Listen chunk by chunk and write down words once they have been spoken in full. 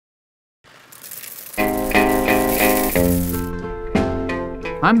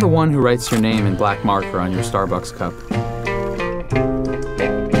I'm the one who writes your name in black marker on your Starbucks cup.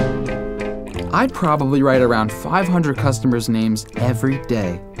 I'd probably write around 500 customers' names every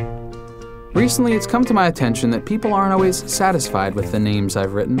day. Recently, it's come to my attention that people aren't always satisfied with the names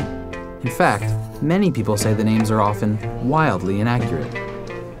I've written. In fact, many people say the names are often wildly inaccurate.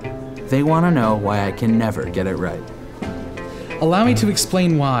 They want to know why I can never get it right. Allow me to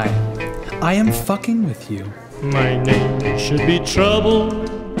explain why. I am fucking with you. My name should be Trouble.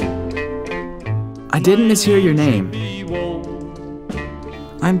 I didn't mishear your name.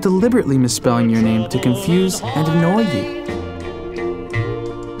 I'm deliberately misspelling your name to confuse and annoy you.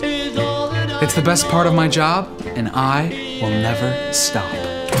 It's the best part of my job, and I will never stop.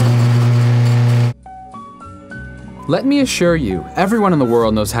 Let me assure you, everyone in the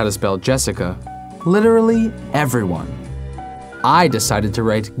world knows how to spell Jessica. Literally everyone. I decided to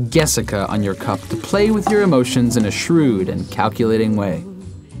write Jessica on your cup to play with your emotions in a shrewd and calculating way.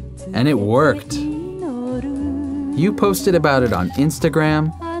 And it worked. You posted about it on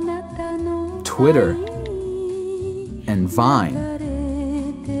Instagram, Twitter, and Vine.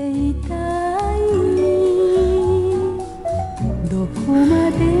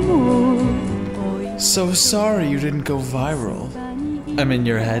 So sorry you didn't go viral. I'm in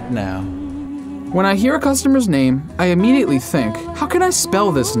your head now. When I hear a customer's name, I immediately think, how can I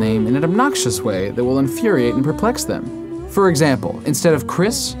spell this name in an obnoxious way that will infuriate and perplex them? For example, instead of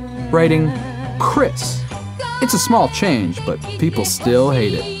Chris, writing Chris. It's a small change, but people still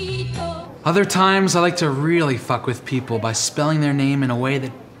hate it. Other times, I like to really fuck with people by spelling their name in a way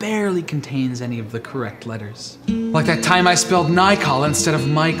that barely contains any of the correct letters. Like that time I spelled Nicole instead of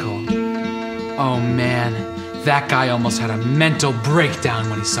Michael. Oh man, that guy almost had a mental breakdown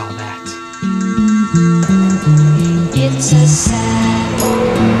when he saw that. It's a sad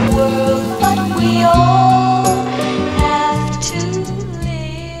world, but we all have to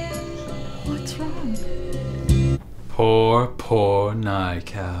live. What's wrong? Poor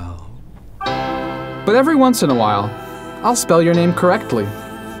Nicole. But every once in a while, I'll spell your name correctly.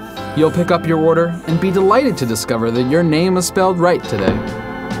 You'll pick up your order and be delighted to discover that your name is spelled right today.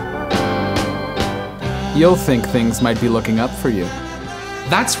 You'll think things might be looking up for you.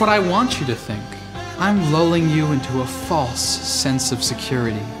 That's what I want you to think. I'm lulling you into a false sense of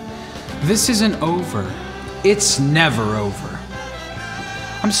security. This isn't over. It's never over.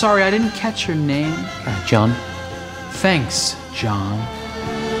 I'm sorry, I didn't catch your name. John. Thanks, John.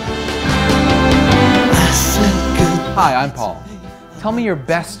 Hi, I'm Paul. Tell me your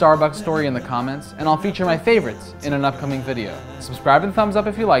best Starbucks story in the comments, and I'll feature my favorites in an upcoming video. Subscribe and thumbs up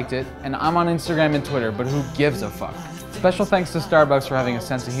if you liked it, and I'm on Instagram and Twitter, but who gives a fuck? Special thanks to Starbucks for having a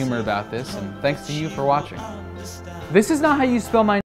sense of humor about this, and thanks to you for watching. This is not how you spell my